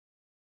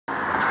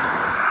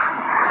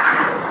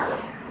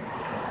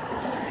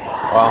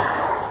Well,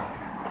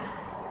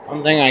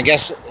 one thing, I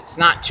guess it's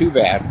not too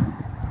bad.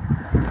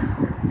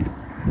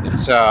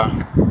 It's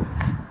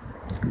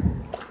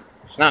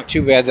it's not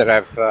too bad that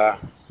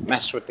I've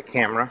messed with the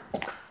camera.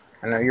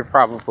 I know you're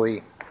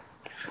probably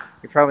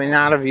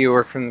not a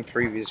viewer from the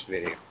previous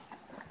video.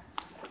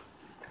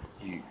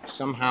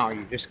 Somehow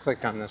you just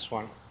click on this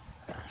one.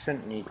 I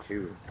shouldn't need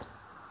to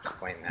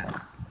explain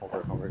that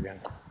over and over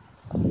again.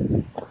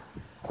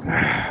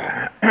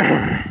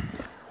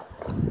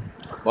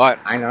 But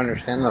I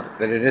understand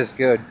that it is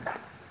good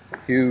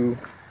to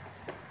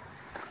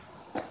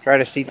try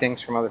to see things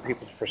from other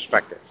people's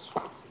perspectives.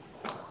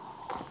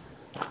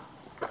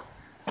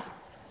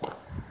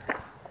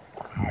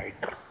 I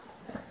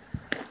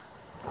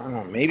don't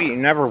know, maybe you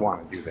never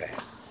want to do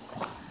that.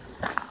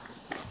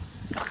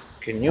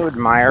 Can you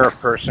admire a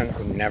person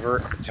who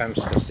never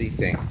attempts to see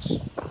things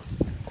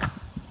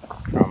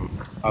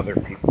from other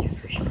people's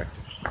perspectives?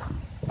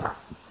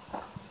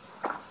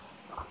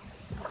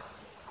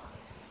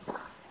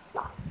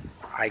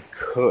 I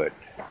could.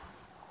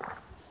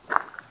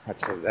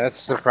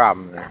 That's the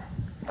problem there.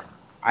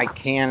 I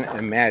can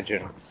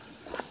imagine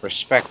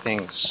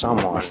respecting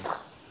someone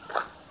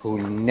who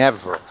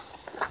never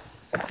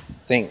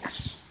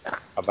thinks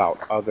about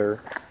other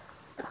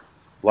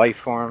life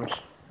forms.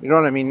 You know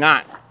what I mean?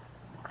 Not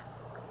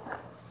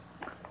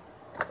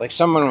like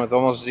someone with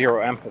almost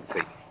zero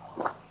empathy.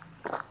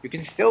 You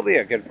can still be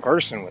a good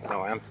person with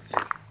no empathy.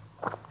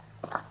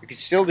 You can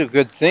still do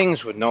good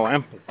things with no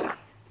empathy.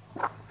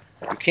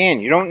 You can.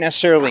 You don't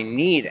necessarily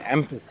need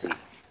empathy.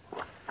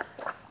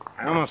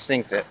 I almost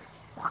think that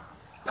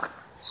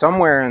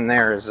somewhere in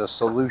there is a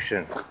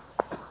solution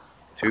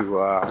to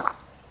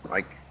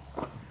like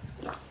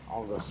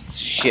all the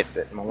shit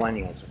that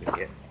millennials have been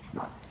getting.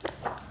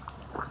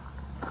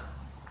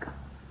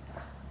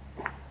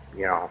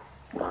 You know,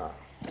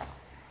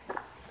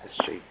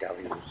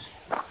 SJWs.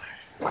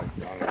 I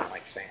don't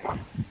like saying it.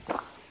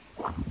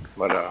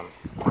 But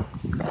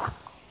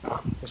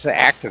it's the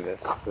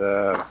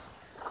activists.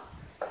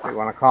 What do you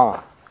want to call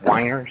them?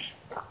 Whiners?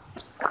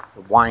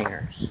 The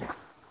whiners.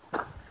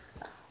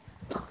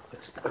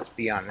 Let's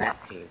be on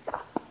that team.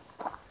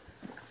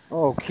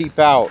 Oh, keep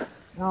out.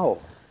 No,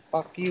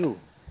 fuck you.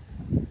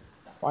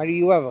 Why do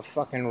you have a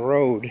fucking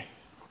road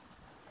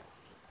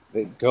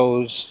that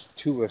goes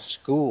to a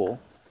school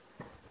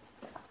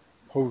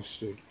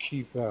posted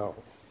keep out?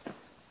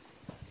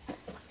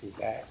 Do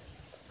that.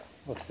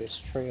 Look, this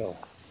trail.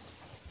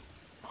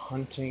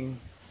 Hunting.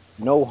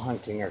 No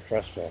hunting or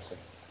trespassing.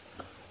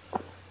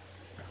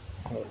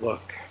 Oh,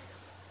 look.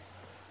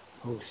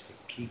 Posted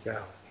keep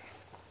out.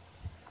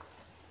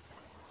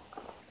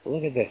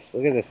 Look at this.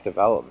 Look at this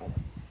development.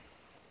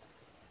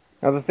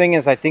 Now, the thing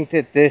is, I think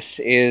that this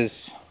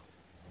is...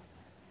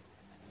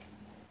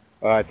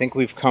 I think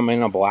we've come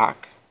in a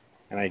block,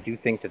 and I do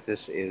think that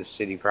this is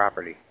city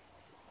property.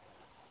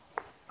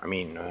 I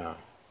mean,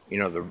 you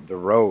know, the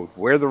road,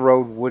 where the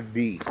road would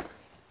be.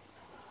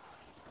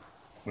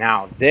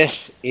 Now,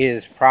 this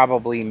is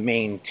probably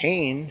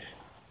maintained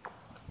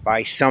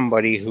by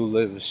somebody who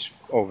lives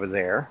over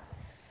there.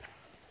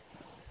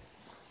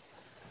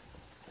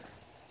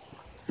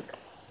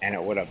 And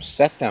it would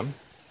upset them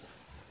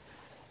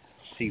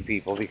to see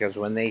people, because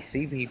when they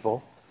see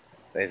people,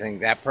 they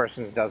think that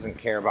person doesn't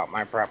care about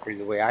my property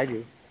the way I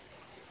do.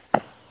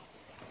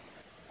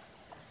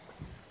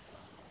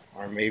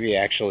 Or maybe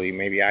I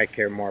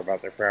care more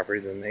about their property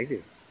than they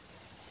do.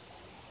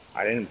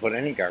 I didn't put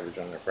any garbage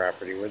on their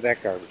property. Where'd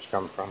that garbage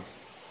come from?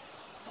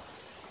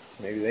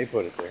 Maybe they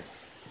put it there.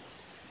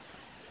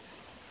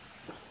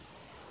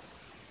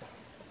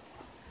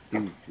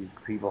 Do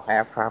people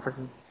have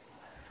property?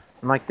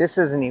 I'm like, this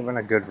isn't even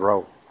a good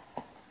road.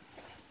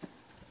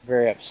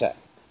 Very upset.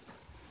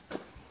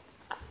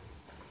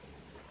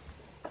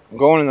 I'm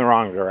going in the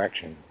wrong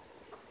direction.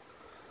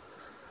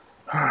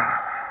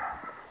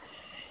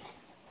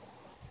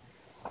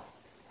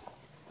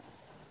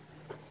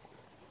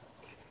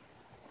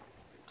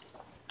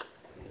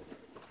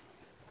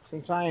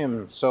 Since I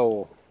am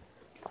so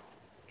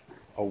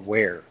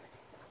aware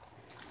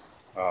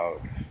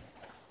of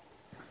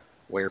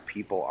where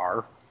people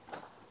are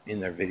in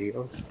their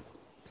videos,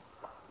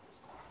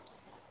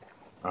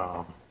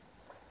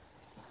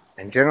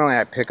 and generally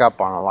I pick up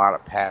on a lot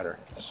of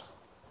patterns,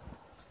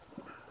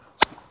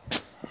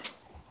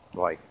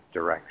 like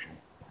direction.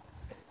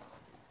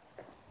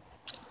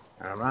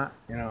 And I'm not,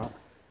 you know,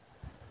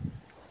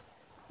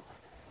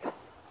 I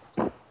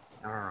don't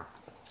know,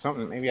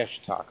 something maybe I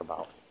should talk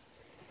about.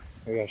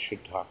 Maybe I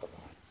should talk about.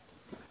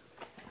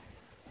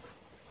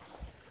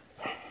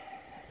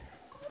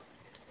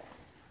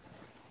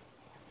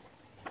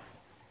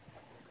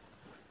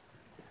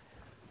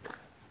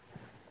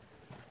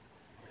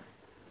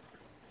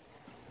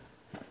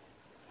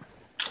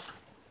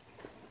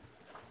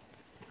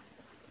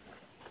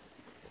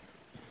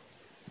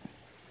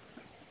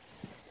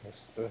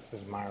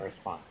 This is my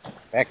response.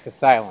 Back to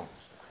silence.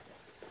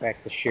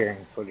 Back to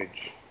sharing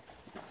footage.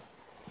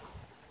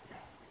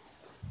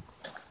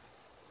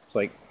 It's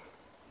like,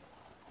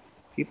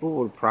 people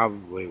would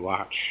probably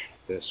watch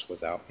this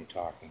without me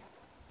talking.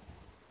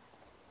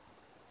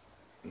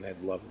 And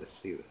they'd love to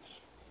see this.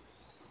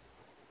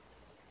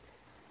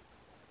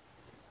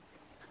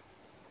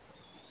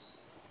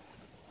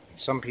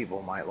 Some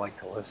people might like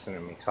to listen to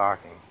me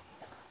talking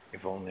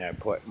if only I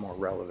put more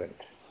relevant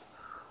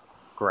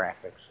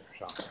graphics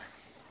or something.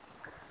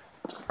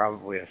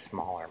 Probably a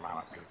smaller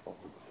amount of people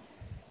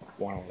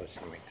who want to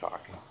listen to me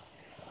talking.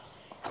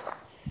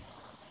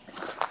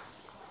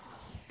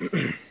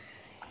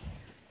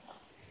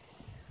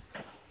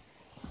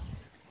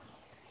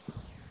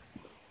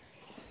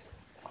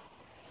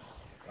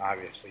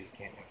 Obviously, you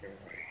can't make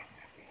everybody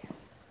happy.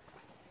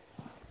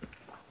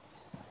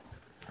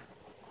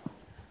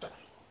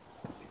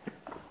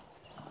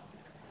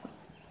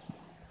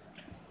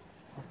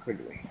 How could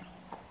we?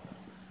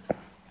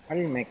 How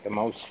do you make the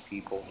most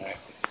people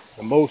happy?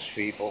 The most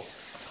people.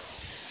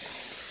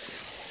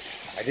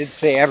 I did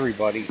say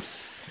everybody.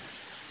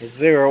 Is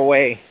there a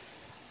way?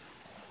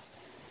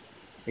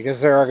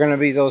 Because there are going to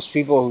be those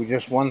people who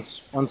just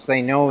once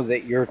they know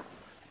that you're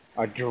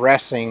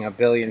addressing 1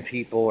 billion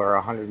people or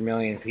 100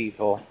 million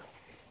people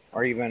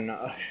or even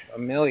a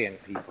million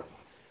people.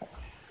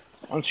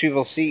 Once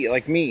people see,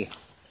 like me,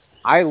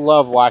 I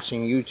love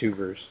watching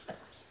YouTubers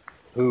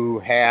who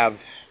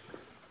have,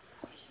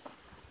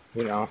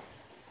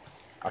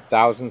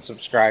 1,000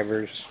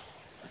 subscribers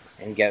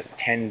and get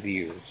 10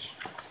 views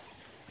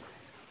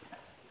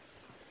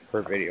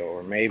per video,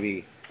 or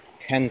maybe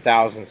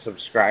 10,000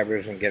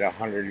 subscribers and get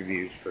 100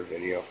 views per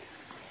video.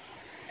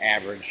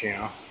 Average,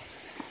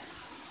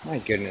 My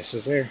goodness,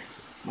 am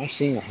I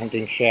seeing a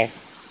hunting shack?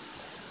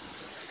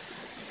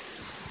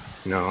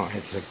 No,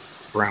 it's a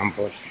brown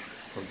bush,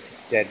 or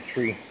dead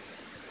tree.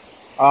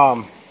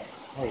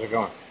 Where's it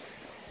going?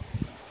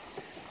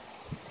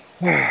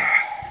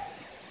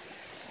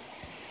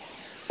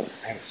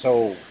 And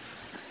so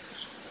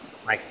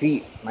my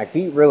feet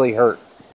really hurt.